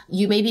point,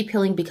 you may be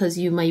pilling because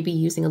you might be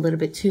using a little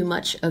bit too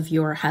much of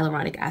your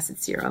hyaluronic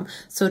acid serum.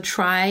 So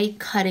try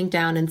cutting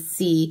down and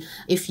see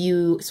if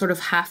you sort of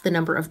half the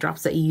number of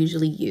drops that you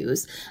usually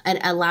use, and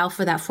allow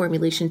for that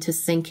formulation to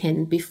sink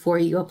in before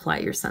you apply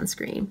your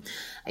sunscreen.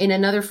 In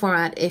another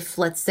format, if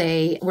let's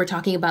say we're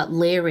talking about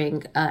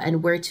layering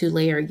and where to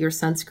layer your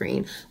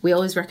sunscreen, we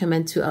always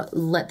recommend to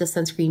let the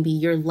sunscreen be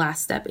your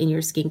last step in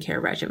your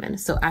skincare regimen.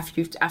 So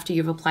after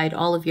you've applied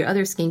all of your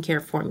other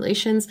skincare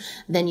formulations,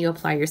 then you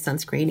apply your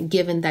sunscreen,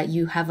 given that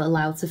you have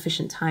allowed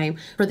sufficient time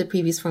for the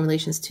previous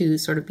formulations to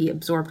sort of be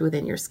absorbed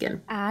within your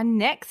skin. Our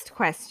next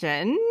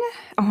question.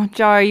 Oh,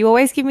 Jo, you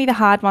always give me the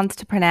hard ones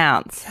to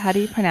pronounce. How do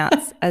you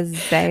pronounce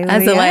azalea?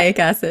 Azelaic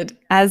acid.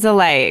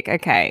 Azelaic,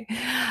 okay.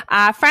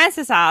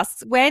 Francis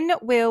asks, when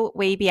will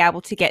we be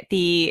able to get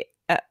the,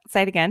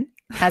 say it again.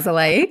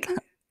 Azelaic.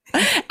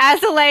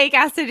 Azelaic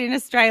acid in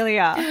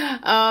Australia.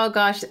 Oh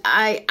gosh,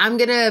 I'm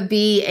gonna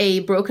be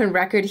a broken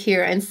record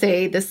here and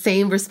say the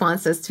same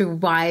response as to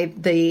why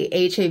the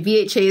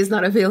VHA is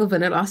not available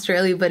in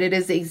Australia, but it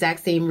is the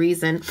exact same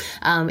reason.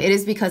 It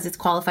is because it's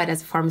qualified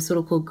as a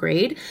pharmaceutical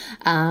grade,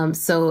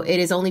 so it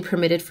is only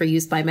permitted for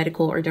use by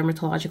medical or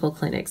dermatological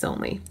clinics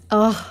only.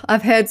 Oh,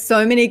 I've heard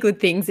so many good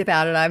things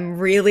about it. I'm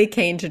really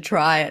keen to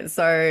try it.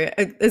 So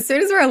as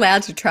soon as we're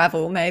allowed to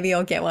travel, maybe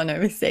I'll get one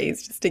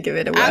overseas just to give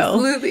it a whirl.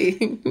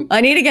 Absolutely. I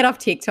need to get off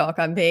TikTok.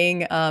 I'm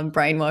being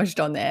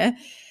brainwashed on there.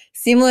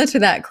 Similar to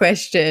that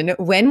question,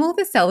 when will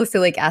the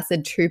salicylic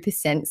acid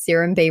 2%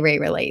 serum be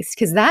re-released?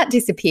 Because that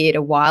disappeared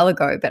a while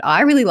ago, but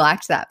I really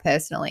liked that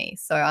personally.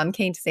 So I'm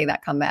keen to see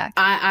that come back.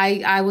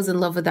 I was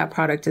in love with that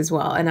product as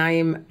well, and I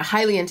am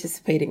highly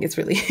anticipating its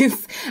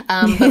release.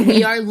 But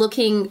we are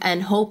looking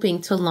and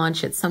hoping to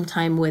launch it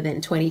sometime within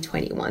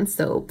 2021.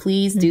 So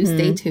please do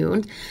stay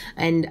tuned.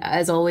 And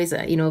as always,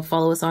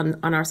 follow us on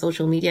our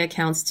social media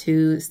accounts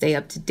to stay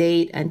up to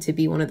date and to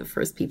be one of the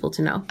first people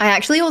to know. I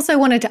actually also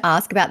wanted to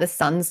ask about the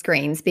sunscreens,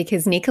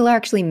 because Nicola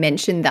actually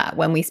mentioned that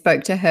when we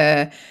spoke to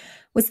her.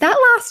 Was that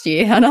last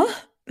year, Hannah?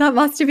 That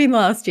must have been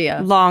last year.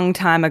 Long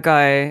time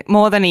ago.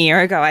 More than a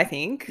year ago, I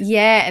think.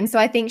 Yeah. And so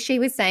I think she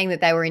was saying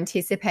that they were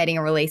anticipating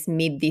a release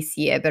mid this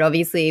year. But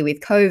obviously with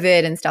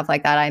COVID and stuff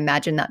like that, I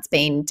imagine that's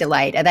been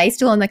delayed. Are they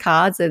still on the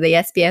cards? Are the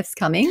SPFs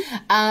coming?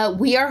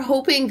 We are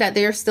hoping that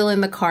they're still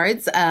in the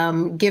cards.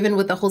 Given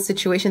with the whole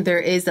situation, there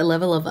is a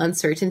level of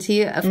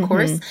uncertainty, of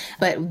course.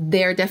 But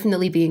they're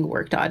definitely being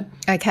worked on.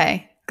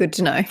 Okay. Good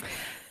to know.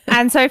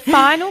 And so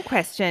final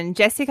question,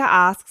 Jessica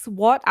asks,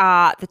 what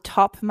are the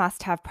top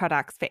must-have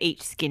products for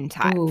each skin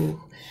type? Ooh.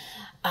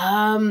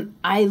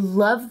 I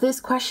love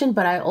this question,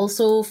 but I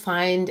also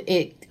find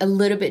it a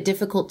little bit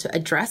difficult to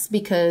address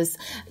because,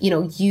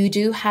 you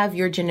do have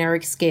your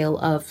generic scale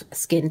of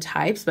skin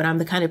types, but I'm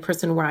the kind of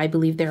person where I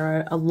believe there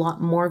are a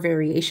lot more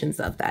variations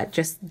of that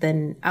just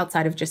than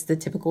outside of just the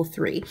typical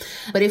 3.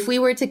 But if we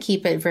were to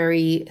keep it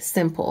very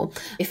simple,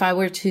 if I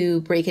were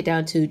to break it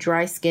down to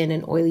dry skin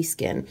and oily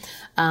skin,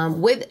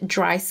 with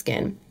dry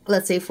skin,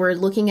 let's say if we're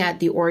looking at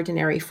The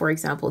Ordinary, for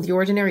example, The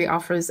Ordinary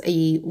offers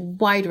a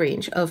wide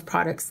range of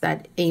products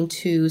that aim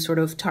to sort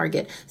of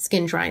target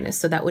skin dryness.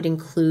 So that would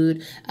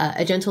include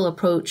a gentle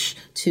approach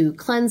to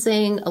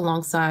cleansing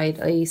alongside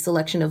a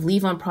selection of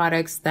leave-on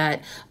products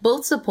that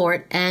both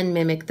support and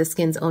mimic the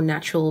skin's own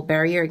natural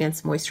barrier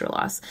against moisture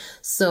loss.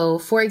 So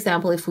for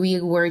example, if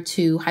we were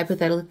to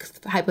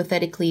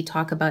hypothetically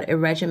talk about a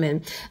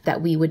regimen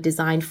that we would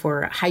design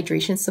for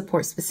hydration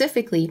support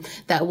specifically,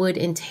 that would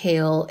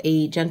entail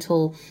a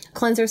gentle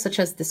cleanser such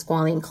as the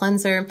squalene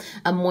cleanser,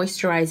 a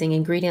moisturizing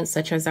ingredient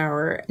such as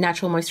our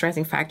natural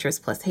moisturizing factors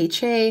plus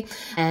HA,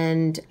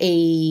 and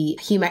a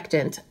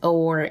humectant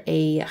or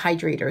a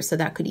hydrator. So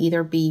that could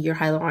either be your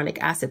hyaluronic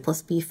acid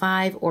plus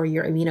B5 or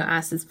your amino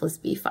acids plus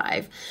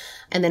B5.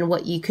 And then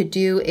what you could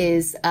do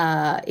is,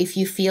 if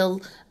you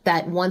feel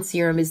that one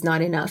serum is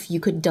not enough, you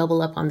could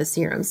double up on the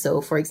serum.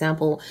 So for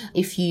example,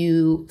 if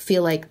you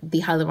feel like the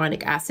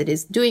hyaluronic acid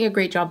is doing a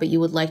great job, but you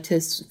would like to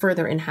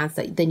further enhance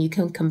that, then you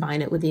can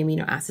combine it with the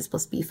amino acids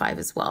plus B5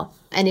 as well.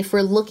 And if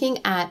we're looking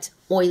at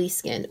oily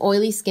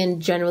skin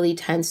generally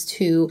tends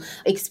to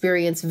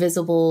experience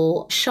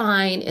visible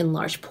shine,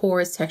 enlarged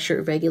pores, texture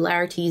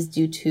irregularities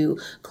due to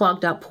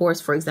clogged up pores,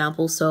 for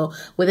example. So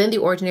within The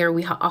Ordinary,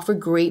 we offer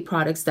great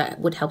products that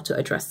would help to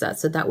address that.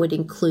 So that would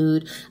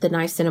include the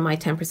niacinamide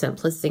 10%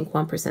 plus zinc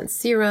 1%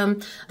 serum,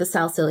 the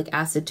salicylic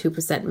acid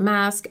 2%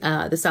 mask.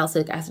 The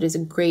salicylic acid is a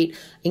great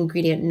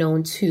ingredient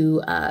known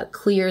to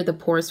clear the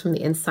pores from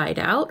the inside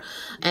out.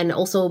 And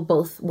also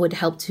both would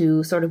help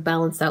to sort of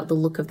balance out the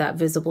look of that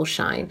visible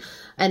shine.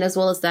 And as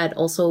well as that,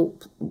 also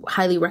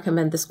highly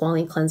recommend the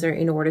squalene cleanser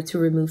in order to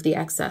remove the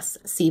excess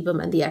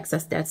sebum and the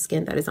excess dead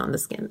skin that is on the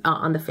skin,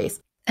 on the face.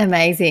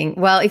 Amazing.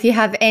 Well, if you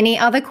have any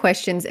other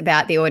questions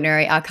about The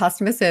Ordinary, our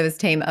customer service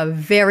team are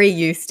very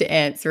used to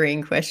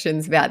answering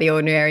questions about The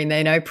Ordinary, and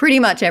they know pretty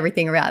much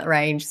everything about the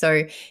range. So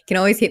you can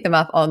always hit them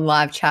up on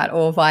live chat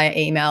or via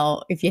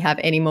email if you have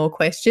any more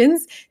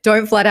questions.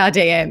 Don't flood our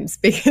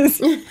DMs because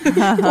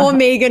poor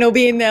Megan will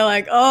be in there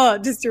like,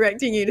 just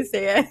directing you to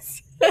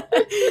CS.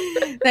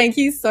 Thank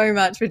you so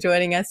much for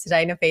joining us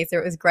today, Nafisa.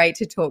 It was great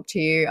to talk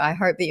to you. I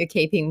hope that you're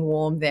keeping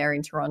warm there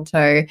in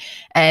Toronto.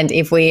 And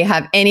if we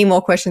have any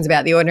more questions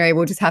about The Ordinary,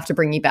 we'll just have to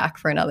bring you back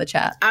for another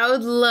chat. I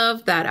would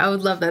love that.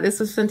 This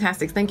was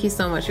fantastic. Thank you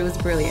so much. It was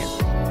brilliant.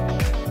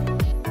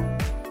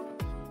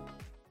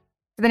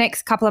 For the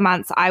next couple of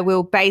months, I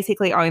will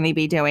basically only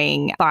be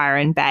doing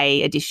Byron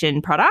Bay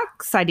edition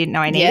products. I didn't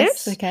know I needed.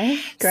 Yes, okay,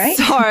 great.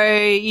 So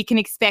you can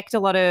expect a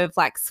lot of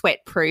like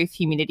sweat proof,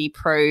 humidity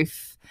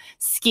proof,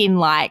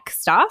 skin-like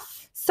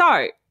stuff.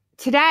 So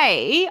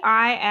today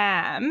I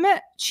am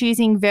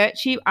choosing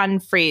Virtue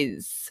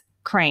Unfrizz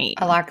cream.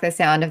 I like the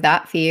sound of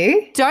that for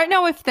you. Don't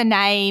know if the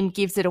name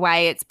gives it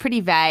away. It's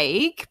pretty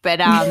vague, but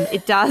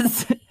it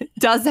does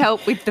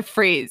help with the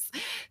frizz.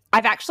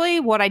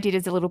 What I did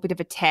as a little bit of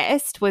a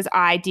test was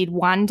I did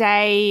one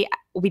day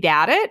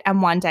without it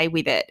and one day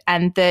with it.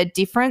 And the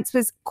difference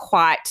was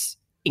quite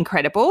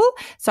incredible.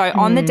 So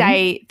on the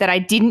day that I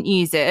didn't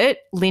use it,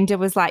 Linda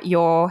was like,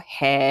 your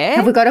hair.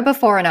 Have we got a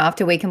before and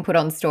after we can put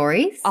on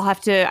stories? I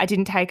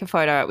didn't take a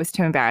photo. It was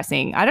too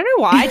embarrassing. I don't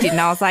know why I didn't.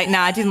 I was like, no,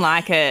 I didn't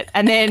like it.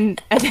 And then,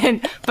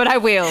 but I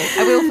will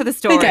for the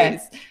stories. Okay.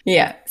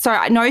 Yeah. So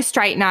no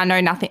straightener, no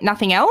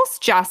nothing else,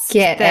 just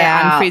Get the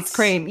out. Unfrizz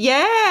cream.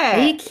 Yeah.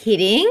 Are you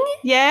kidding?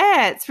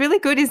 Yeah, it's really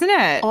good, isn't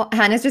it? Oh,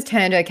 Hannah's just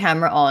turned her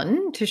camera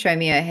on to show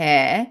me her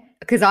hair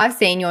because I've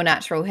seen your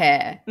natural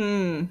hair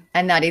and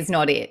that is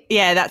not it.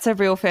 Yeah, that's a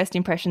real first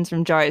impressions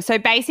from Jo. So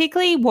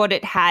basically what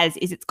it has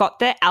is it's got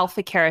the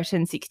alpha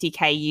keratin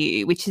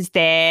 60KU, which is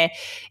their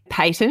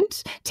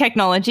patent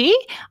technology,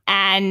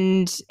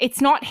 and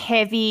it's not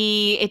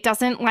heavy. It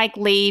doesn't like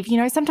leave,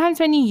 sometimes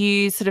when you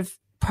use sort of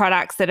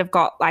products that have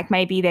got like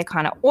maybe they're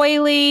kind of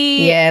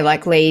oily. Yeah,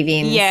 like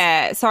leave-ins.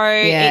 Yeah, so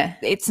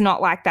it's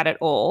not like that at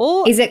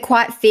all. Is it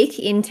quite thick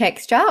in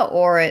texture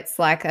or it's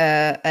like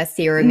a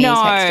serum-y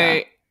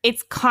texture?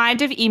 It's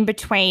kind of in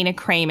between a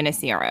cream and a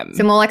serum.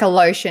 So more like a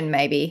lotion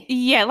maybe.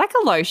 Yeah, like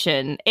a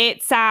lotion.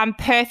 It's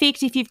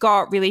perfect if you've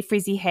got really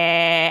frizzy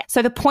hair.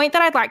 So the point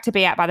that I'd like to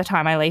be at by the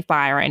time I leave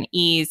Byron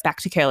is back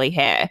to curly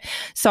hair.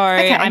 So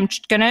okay. I'm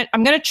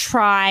gonna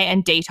try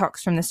and detox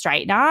from the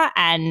straightener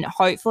and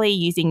hopefully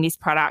using this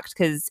product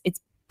because it's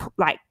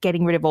like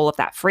getting rid of all of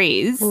that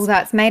frizz. Well,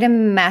 that's made a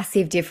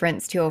massive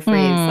difference to your frizz,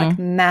 like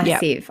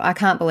massive. Yep. I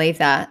can't believe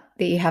that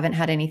you haven't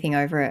had anything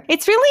over it.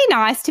 It's really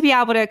nice to be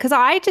able to, because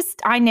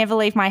I never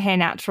leave my hair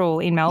natural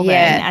in Melbourne.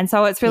 Yeah. And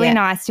so it's really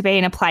nice to be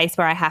in a place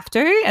where I have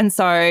to. And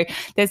so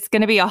there's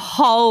going to be a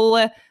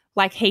whole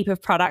like heap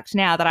of product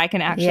now that I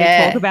can actually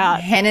talk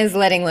about. Henna's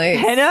letting loose.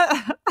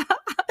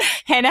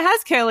 Henna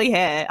has curly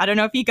hair. I don't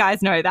know if you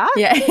guys know that.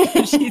 Yeah.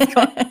 She's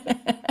got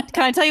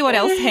Can I tell you what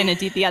else Hannah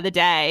did the other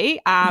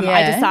day?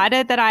 I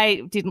decided that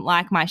I didn't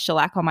like my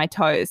shellac on my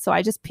toes, so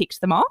I just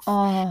picked them off.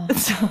 Oh.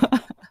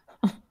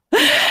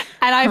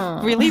 And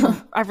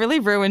I've really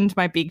ruined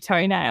my big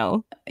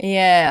toenail.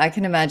 Yeah, I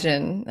can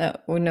imagine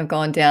that wouldn't have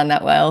gone down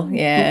that well.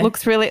 Yeah, it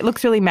looks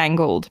really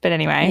mangled. But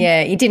anyway,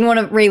 yeah, you didn't want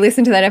to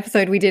re-listen to that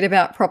episode we did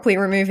about properly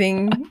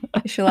removing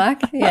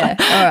shellac. Yeah,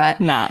 all right.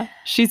 Nah,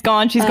 she's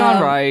gone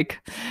rogue.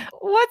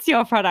 What's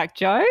your product,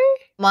 Jo?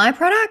 My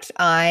product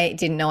I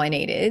didn't know I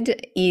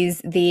needed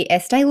is the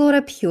Estee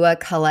Lauder Pure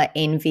Color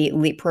Envy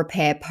Lip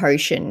Repair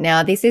Potion.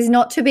 Now, this is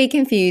not to be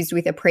confused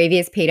with a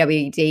previous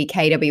PWD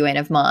KWN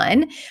of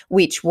mine,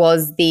 which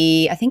was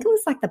I think it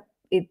was like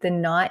the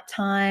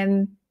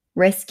nighttime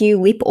rescue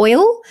lip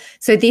oil.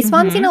 So this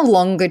one's in a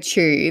longer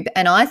tube,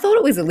 and I thought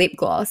it was a lip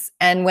gloss.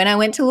 And when I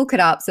went to look it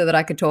up so that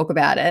I could talk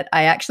about it,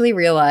 I actually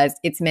realized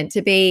it's meant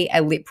to be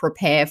a lip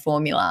repair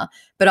formula,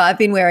 but I've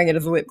been wearing it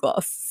as a lip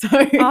gloss. So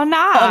oh,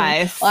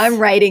 nice. I'm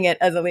rating it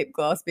as a lip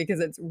gloss because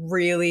it's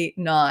really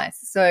nice.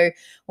 So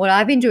what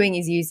I've been doing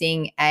is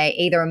using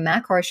either a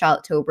MAC or a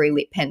Charlotte Tilbury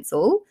lip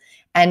pencil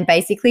and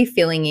basically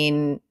filling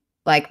in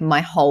like my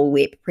whole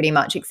lip pretty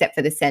much except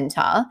for the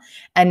center,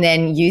 and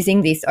then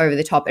using this over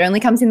the top. It only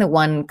comes in the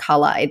one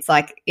color.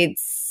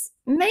 It's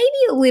maybe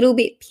a little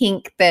bit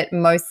pink but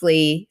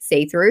mostly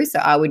see-through, so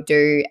I would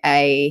do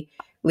a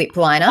lip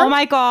liner. Oh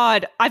my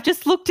God, I've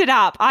just looked it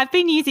up. I've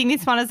been using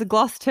this one as a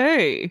gloss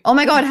too. Oh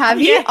my God, have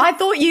you? Yeah. I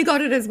thought you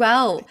got it as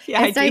well.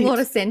 Yeah, Estee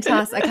Lauder sent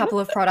us a couple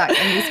of products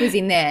and this was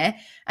in there,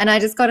 and I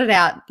just got it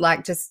out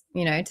to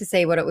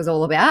see what it was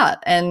all about,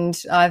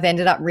 and I've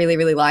ended up really,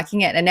 really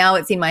liking it, and now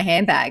it's in my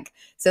handbag.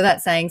 So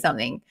that's saying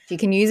something. You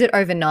can use it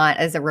overnight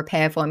as a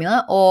repair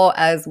formula, or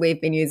as we've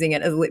been using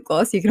it as a lip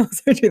gloss, you can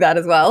also do that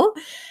as well.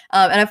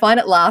 And I find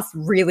it lasts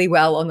really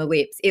well on the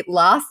lips. It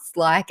lasts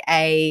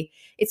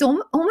it's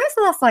almost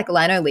lasts like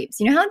Lano lips.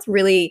 You know how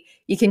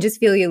you can just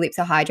feel your lips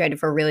are hydrated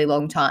for a really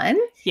long time?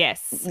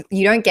 Yes.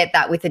 You don't get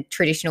that with a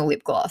traditional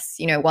lip gloss.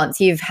 You know,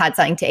 once you've had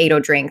something to eat or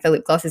drink, the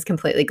lip gloss is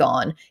completely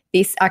gone.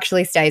 This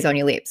actually stays on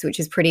your lips, which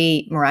is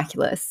pretty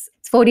miraculous.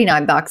 It's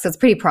 $49, so it's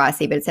pretty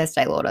pricey, but it's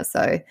Estee Lauder,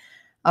 so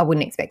I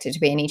wouldn't expect it to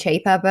be any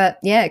cheaper. But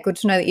yeah, good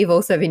to know that you've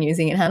also been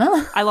using it,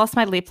 Hannah. I lost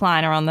my lip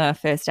liner on the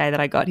first day that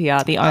I got here,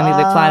 the only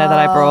lip liner that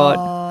I brought.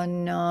 Oh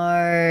no.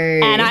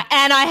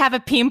 And I have a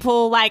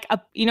pimple,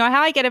 you know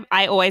how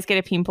I always get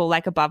a pimple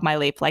like above my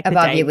lip, like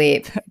above your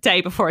lip.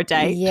 Day before a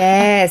date.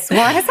 Yes.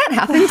 Why has that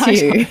happened to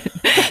you?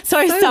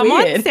 So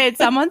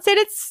someone said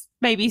it's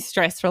maybe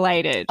stress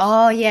related.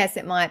 Oh, yes,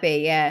 it might be.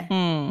 Yeah.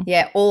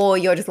 Yeah. Or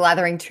you're just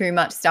lathering too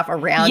much stuff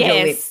around your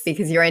lips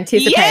because you're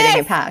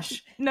anticipating a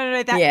pash.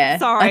 No.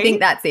 Sorry. I think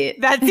that's it.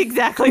 That's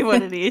exactly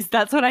what it is.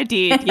 That's what I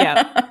did.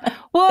 Yeah.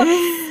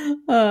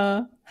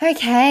 Well,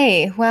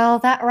 okay. Well,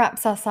 that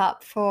wraps us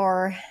up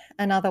for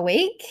another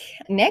week.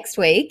 Next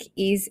week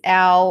is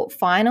our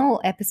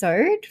final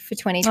episode for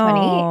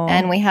 2020,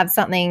 and we have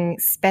something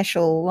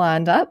special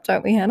lined up,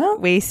 don't we, Hannah?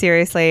 We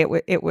seriously,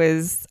 it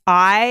was,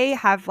 I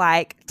have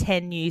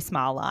 10 new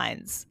smile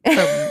lines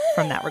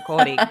from that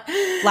recording.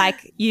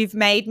 You've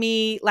made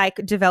me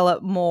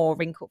develop more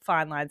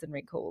fine lines and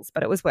wrinkles,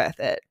 but it was worth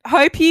it.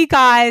 Hope you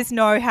guys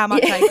know how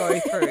much I go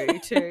through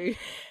too.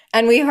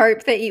 And we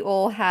hope that you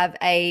all have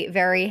a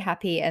very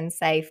happy and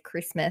safe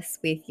Christmas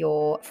with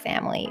your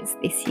families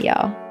this year.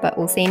 But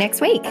we'll see you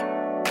next week.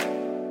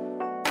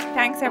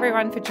 Thanks,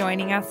 everyone, for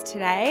joining us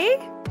today.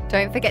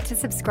 Don't forget to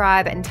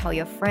subscribe and tell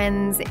your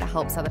friends. It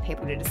helps other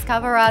people to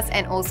discover us.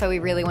 And also, we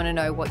really want to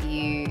know what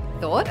you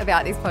thought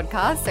about this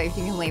podcast. So if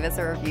you can leave us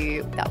a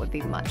review, that would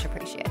be much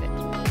appreciated.